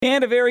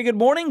And a very good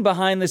morning,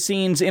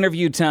 behind-the-scenes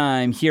interview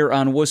time here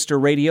on Worcester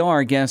Radio.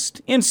 Our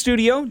guest in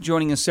studio,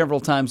 joining us several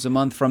times a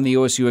month from the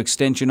OSU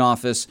Extension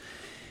Office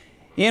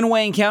in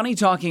Wayne County,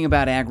 talking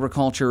about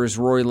agriculture, is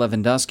Rory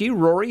Lewandowski.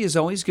 Rory, as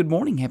always, good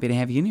morning. Happy to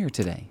have you in here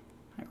today.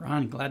 Hi,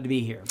 Ron. Glad to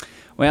be here.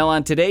 Well,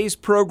 on today's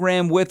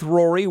program with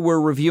Rory,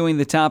 we're reviewing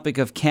the topic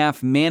of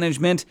calf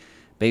management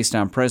based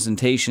on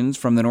presentations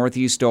from the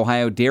Northeast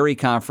Ohio Dairy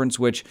Conference,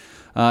 which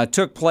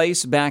took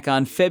place back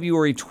on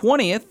February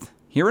 20th,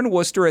 here in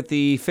Worcester at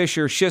the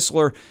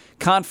Fisher-Schissler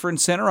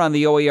Conference Center on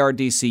the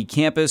OARDC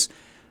campus.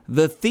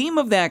 The theme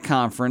of that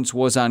conference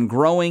was on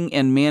growing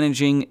and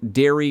managing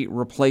dairy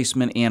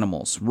replacement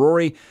animals.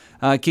 Rory,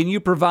 can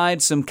you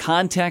provide some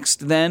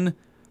context then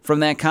from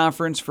that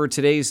conference for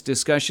today's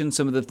discussion,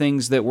 some of the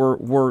things that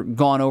were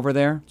gone over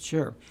there?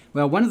 Sure.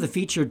 Well, one of the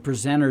featured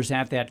presenters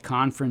at that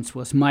conference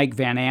was Mike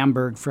Van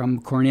Amberg from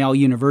Cornell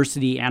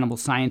University Animal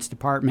Science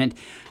Department.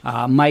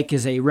 Mike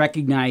is a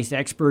recognized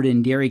expert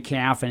in dairy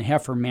calf and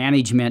heifer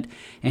management,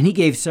 and he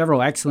gave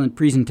several excellent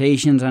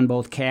presentations on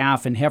both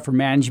calf and heifer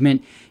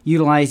management,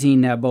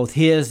 utilizing both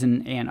his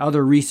and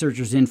other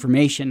researchers'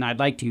 information. I'd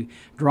like to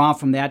draw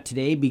from that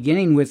today,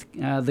 beginning with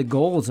the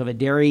goals of a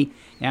dairy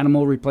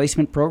animal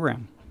replacement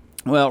program.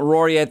 Well,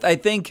 Rory, I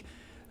think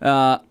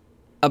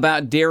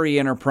about dairy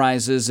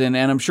enterprises, and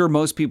I'm sure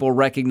most people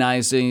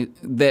recognize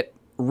that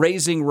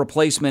raising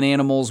replacement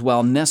animals,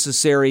 while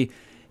necessary,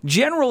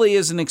 generally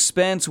is an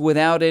expense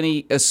without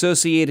any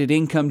associated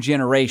income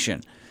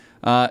generation.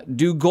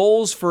 Do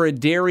goals for a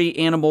dairy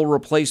animal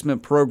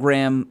replacement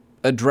program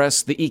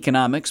address the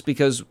economics?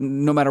 Because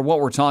no matter what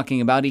we're talking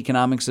about,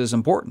 economics is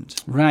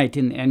important. Right,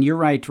 and you're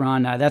right,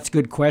 Ron. That's a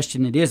good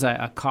question. It is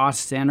a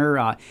cost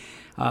center.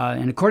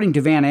 And according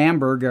to Van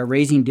Amberg,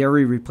 raising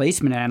dairy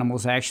replacement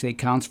animals actually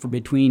accounts for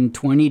between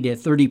 20 to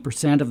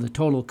 30% of the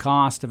total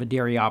cost of a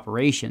dairy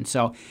operation.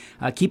 So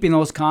keeping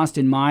those costs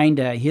in mind,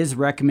 his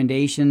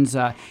recommendations,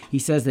 he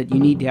says that you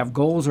need to have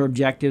goals or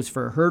objectives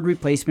for a herd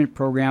replacement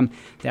program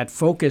that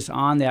focus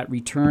on that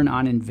return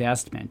on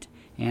investment.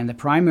 And the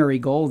primary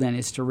goal then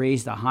is to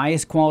raise the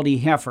highest quality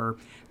heifer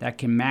that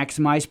can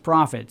maximize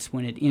profits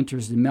when it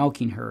enters the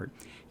milking herd.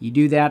 You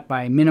do that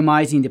by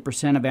minimizing the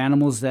percent of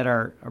animals that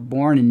are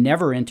born and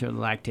never enter the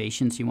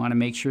lactation. So you want to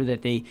make sure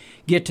that they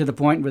get to the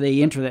point where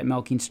they enter that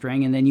milking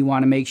string, and then you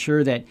want to make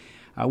sure that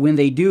when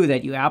they do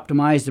that, you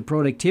optimize the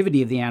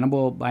productivity of the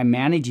animal by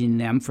managing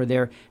them for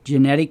their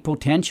genetic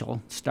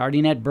potential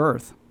starting at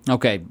birth.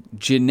 Okay,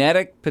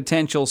 genetic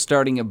potential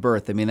starting at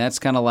birth. I mean, that's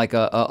kind of like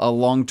a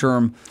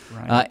long-term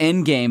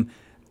end game.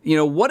 You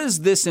know, what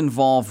does this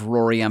involve,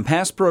 Rory? On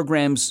past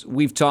programs,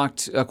 we've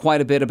talked quite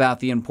a bit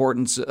about the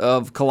importance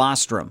of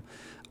colostrum.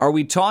 Are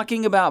we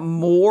talking about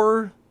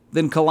more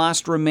than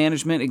colostrum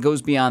management? It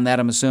goes beyond that,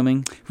 I'm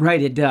assuming?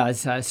 Right, it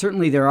does.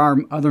 Certainly there are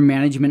other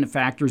management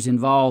factors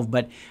involved,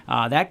 but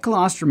that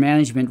colostrum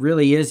management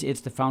really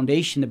it's the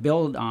foundation to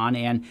build on.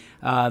 And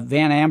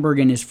Van Amberg,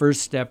 in his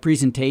first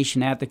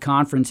presentation at the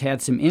conference, had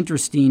some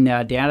interesting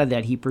data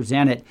that he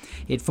presented.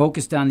 It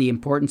focused on the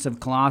importance of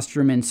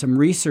colostrum and some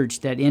research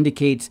that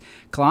indicates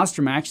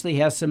colostrum actually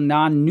has some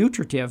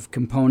non-nutritive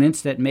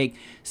components that make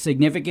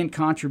significant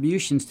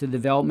contributions to the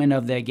development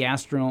of the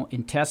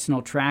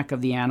gastrointestinal tract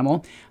of the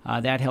animal.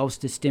 That helps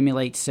to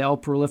stimulate cell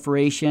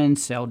proliferation,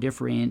 cell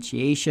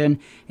differentiation,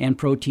 and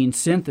protein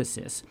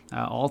synthesis,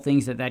 all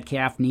things that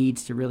calf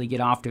needs to really get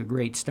off to a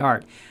great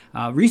start.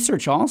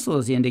 Research also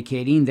is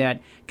indicating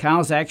that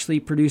cows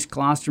actually produce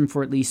colostrum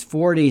for at least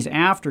 4 days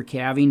after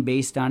calving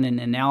based on an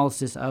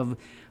analysis of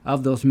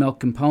those milk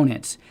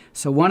components.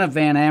 So one of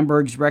Van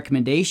Amberg's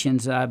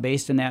recommendations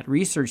based on that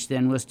research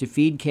then was to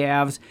feed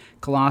calves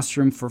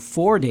colostrum for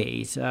 4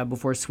 days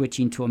before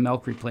switching to a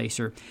milk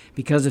replacer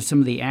because of some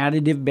of the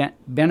additive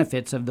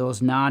benefits of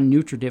those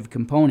non-nutritive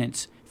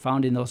components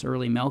found in those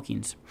early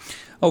milkings.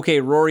 Okay,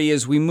 Rory,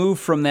 as we move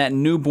from that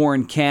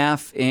newborn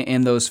calf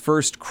and those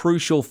first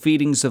crucial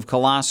feedings of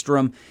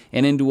colostrum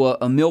and into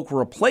a milk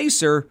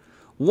replacer,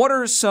 what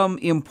are some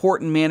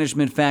important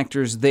management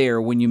factors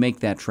there when you make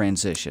that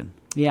transition?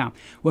 Yeah.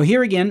 Well,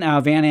 here again,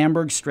 Van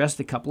Amberg stressed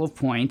a couple of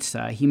points.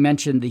 He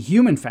mentioned the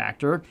human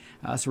factor,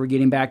 so we're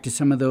getting back to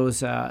some of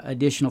those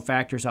additional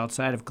factors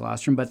outside of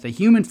colostrum, but the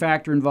human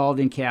factor involved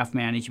in calf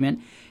management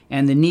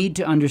and the need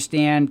to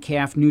understand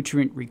calf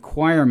nutrient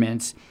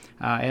requirements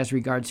as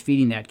regards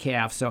feeding that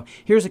calf. So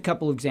here's a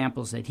couple of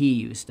examples that he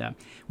used.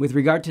 With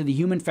regard to the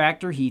human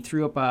factor, he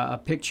threw up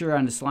a picture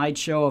on the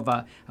slideshow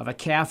of a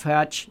calf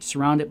hutch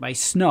surrounded by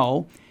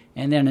snow,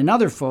 and then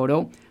another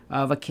photo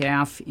of a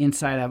calf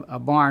inside a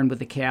barn with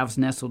the calves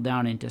nestled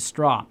down into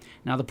straw.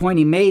 Now, the point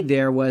he made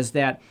there was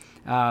that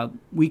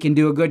we can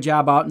do a good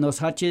job out in those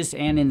hutches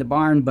and in the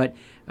barn, but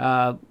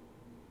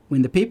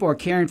when the people are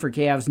caring for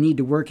calves need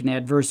to work in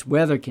adverse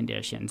weather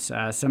conditions.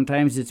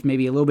 Sometimes it's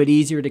maybe a little bit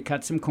easier to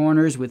cut some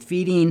corners with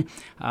feeding,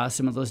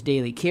 some of those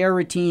daily care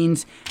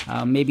routines,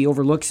 maybe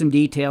overlook some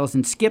details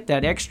and skip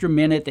that extra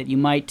minute that you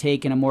might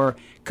take in a more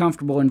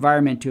comfortable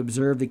environment to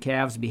observe the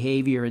calves'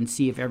 behavior and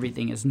see if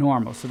everything is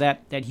normal. So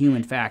that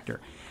human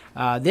factor.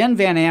 Then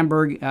Van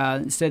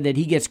Amberg said that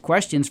he gets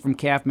questions from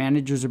calf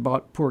managers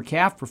about poor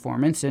calf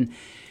performance, and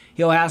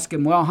he'll ask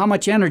him, well, how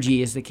much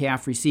energy is the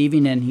calf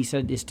receiving? And he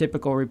said his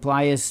typical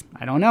reply is,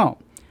 I don't know.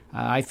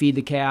 I feed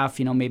the calf,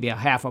 maybe a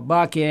half a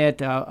bucket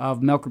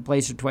of milk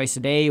replacer twice a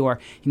day, or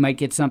he might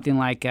get something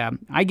like,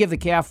 I give the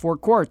calf 4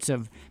 quarts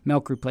of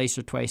milk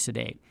replacer twice a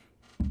day.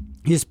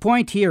 His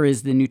point here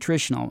is the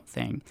nutritional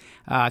thing.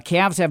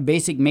 Calves have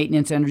basic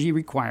maintenance energy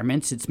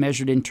requirements. It's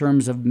measured in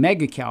terms of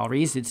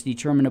megacalories. It's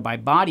determined by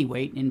body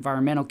weight and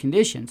environmental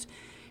conditions.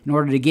 In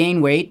order to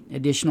gain weight,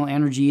 additional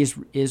energy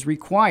is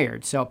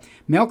required. So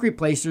milk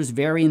replacers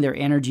vary in their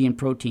energy and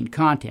protein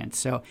content.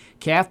 So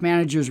calf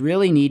managers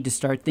really need to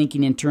start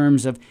thinking in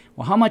terms of,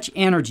 well, how much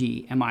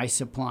energy am I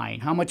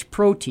supplying? How much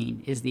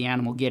protein is the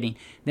animal getting?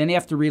 Then they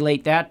have to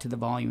relate that to the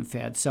volume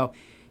fed. So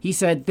he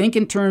said, think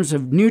in terms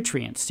of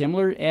nutrients,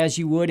 similar as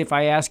you would if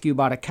I ask you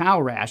about a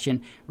cow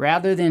ration,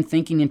 rather than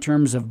thinking in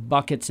terms of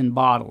buckets and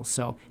bottles.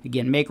 So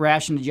again, make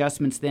ration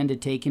adjustments then to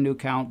take into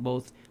account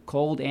both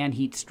cold and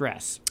heat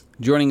stress.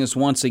 Joining us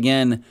once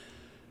again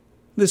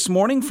this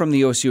morning from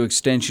the OCU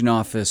Extension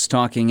Office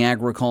talking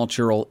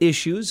agricultural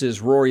issues is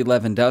Rory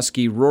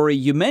Lewandowski. Rory,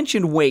 you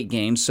mentioned weight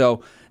gain,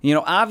 so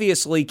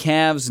obviously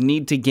calves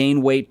need to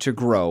gain weight to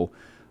grow,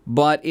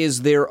 but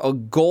is there a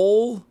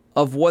goal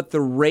of what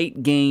the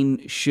rate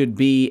gain should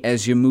be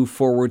as you move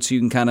forward so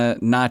you can kind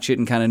of notch it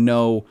and kind of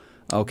know,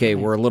 okay,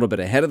 we're a little bit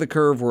ahead of the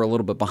curve, we're a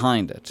little bit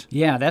behind it?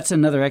 Yeah, that's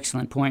another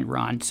excellent point,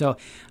 Ron. So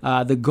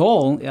the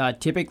goal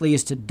typically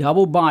is to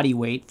double body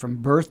weight from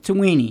birth to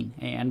weaning,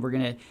 and we're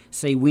going to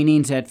say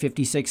weaning's at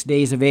 56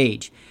 days of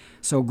age.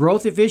 So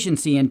growth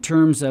efficiency in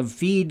terms of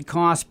feed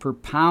cost per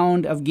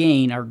pound of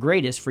gain are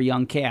greatest for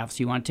young calves.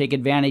 You want to take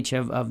advantage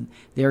of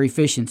their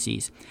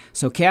efficiencies.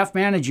 So calf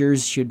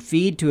managers should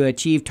feed to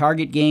achieve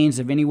target gains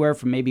of anywhere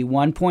from maybe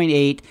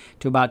 1.8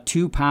 to about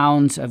 2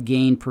 pounds of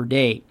gain per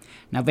day.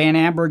 Now, Van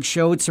Amberg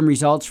showed some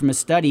results from a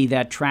study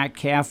that tracked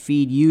calf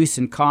feed use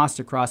and cost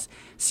across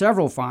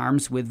several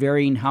farms with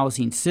varying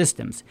housing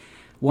systems.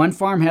 One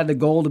farm had the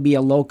goal to be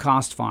a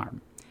low-cost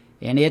farm,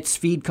 and its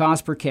feed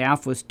cost per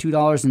calf was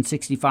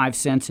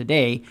 $2.65 a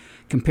day,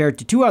 compared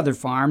to 2 other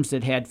farms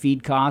that had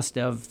feed cost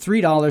of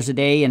 $3 a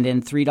day and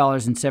then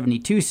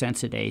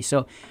 $3.72 a day,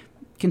 so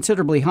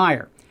considerably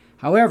higher.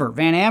 However,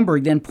 Van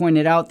Amberg then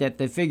pointed out that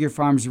the figure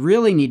farms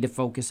really need to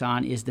focus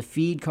on is the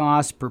feed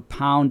cost per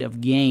pound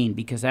of gain,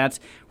 because that's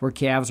where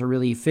calves are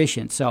really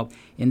efficient. So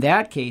in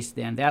that case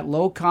then, that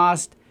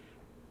low-cost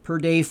per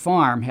day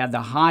farm had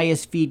the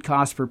highest feed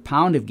cost per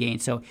pound of gain.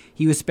 So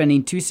he was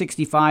spending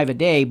 $2.65 a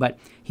day, but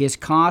his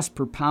cost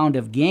per pound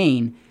of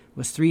gain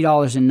was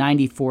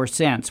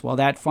 $3.94. While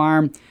that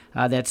farm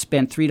that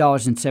spent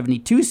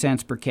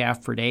 $3.72 per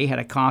calf per day had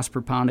a cost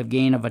per pound of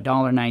gain of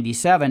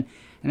 $1.97,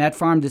 and that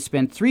farm that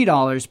spent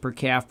 $3 per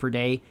calf per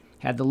day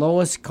had the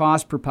lowest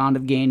cost per pound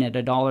of gain at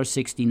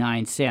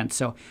 $1.69.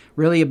 So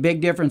really a big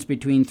difference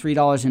between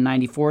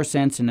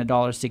 $3.94 and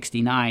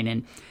 $1.69.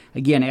 And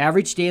again,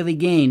 average daily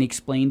gain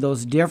explained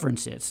those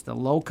differences. The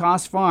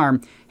low-cost farm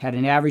had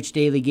an average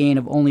daily gain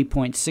of only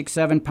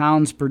 0.67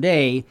 pounds per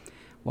day,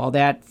 while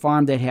that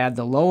farm that had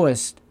the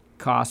lowest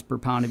cost per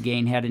pound of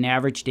gain had an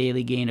average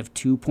daily gain of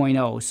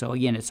 2.0. So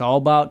again, it's all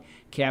about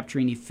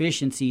capturing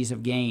efficiencies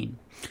of gain.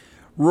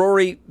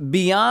 Rory,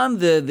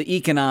 beyond the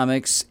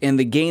economics and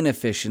the gain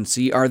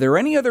efficiency, are there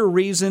any other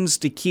reasons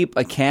to keep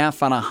a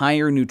calf on a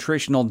higher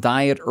nutritional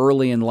diet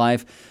early in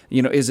life?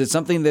 Is it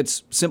something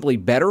that's simply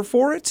better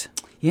for it?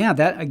 Yeah,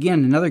 that,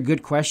 again, another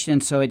good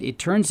question. So it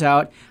turns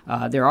out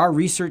there are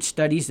research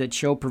studies that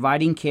show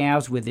providing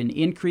calves with an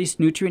increased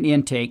nutrient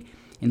intake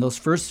in those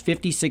first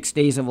 56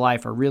 days of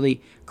life are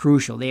really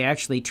crucial. They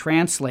actually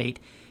translate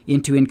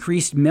into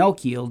increased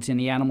milk yields in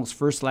the animal's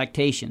first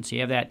lactation. So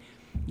you have that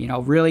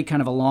really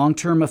kind of a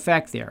long-term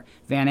effect there.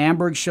 Van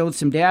Amberg showed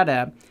some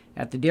data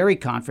at the dairy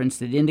conference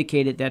that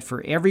indicated that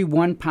for every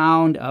 1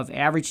 pound of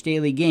average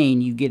daily gain,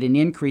 you get an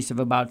increase of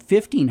about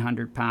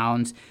 1,500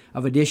 pounds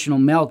of additional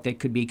milk that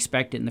could be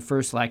expected in the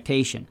first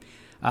lactation.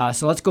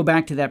 So let's go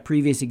back to that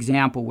previous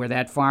example where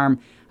that farm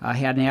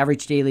had an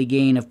average daily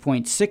gain of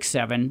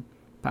 0.67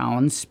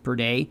 pounds per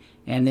day,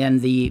 and then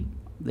the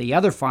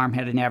other farm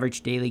had an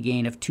average daily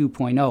gain of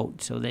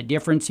 2.0. So the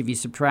difference, if you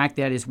subtract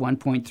that, is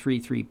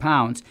 1.33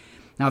 pounds.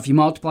 Now, if you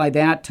multiply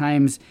that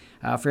times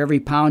for every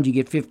pound you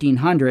get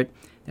 1,500,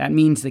 that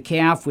means the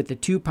calf with the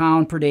 2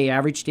 pound per day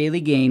average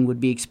daily gain would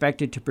be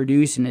expected to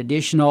produce an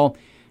additional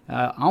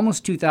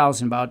almost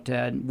 2,000, about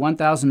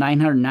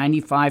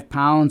 1,995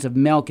 pounds of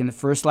milk in the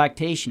first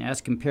lactation as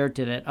compared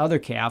to that other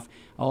calf,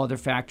 all other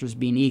factors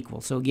being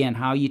equal. So again,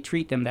 how you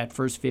treat them that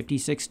first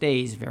 56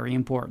 days, very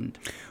important.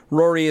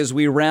 Rory, as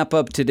we wrap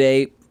up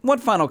today, what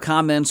final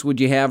comments would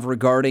you have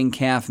regarding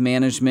calf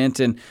management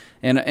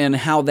and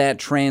how that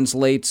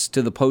translates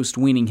to the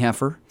post-weaning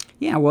heifer?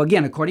 Yeah, well,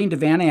 again, according to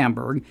Van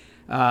Amberg,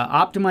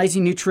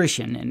 optimizing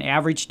nutrition and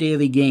average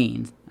daily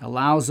gains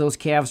allows those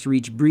calves to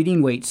reach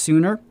breeding weight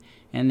sooner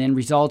and then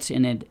results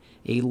in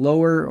a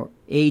lower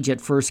age at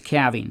first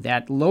calving.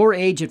 That lower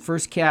age at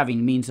first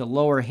calving means a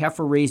lower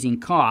heifer raising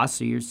cost,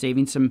 so you're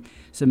saving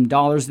some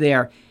dollars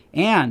there,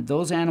 And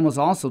those animals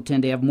also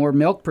tend to have more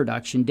milk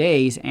production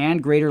days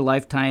and greater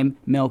lifetime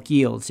milk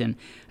yields. And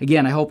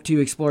again, I hope to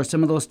explore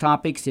some of those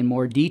topics in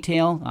more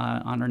detail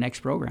on our next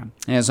program.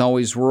 As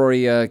always,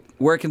 Rory,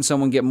 where can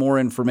someone get more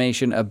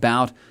information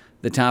about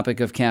the topic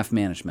of calf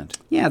management?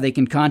 Yeah, they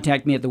can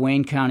contact me at the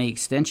Wayne County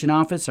Extension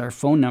Office. Our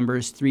phone number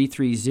is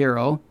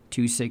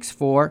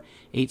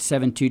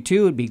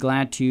 330-264-8722. I'd be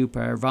glad to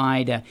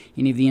provide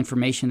any of the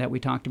information that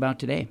we talked about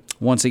today.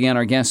 Once again,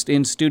 our guest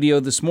in studio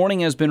this morning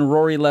has been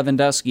Rory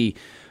Lewandowski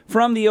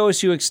from the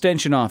OSU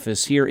Extension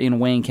Office here in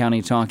Wayne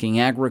County,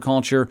 talking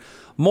agriculture.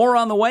 More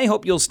on the way.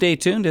 Hope you'll stay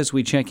tuned as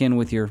we check in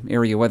with your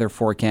area weather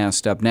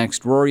forecast up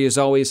next. Rory, as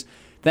always,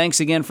 thanks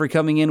again for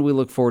coming in. We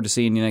look forward to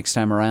seeing you next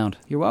time around.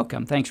 You're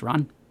welcome. Thanks,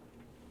 Ron.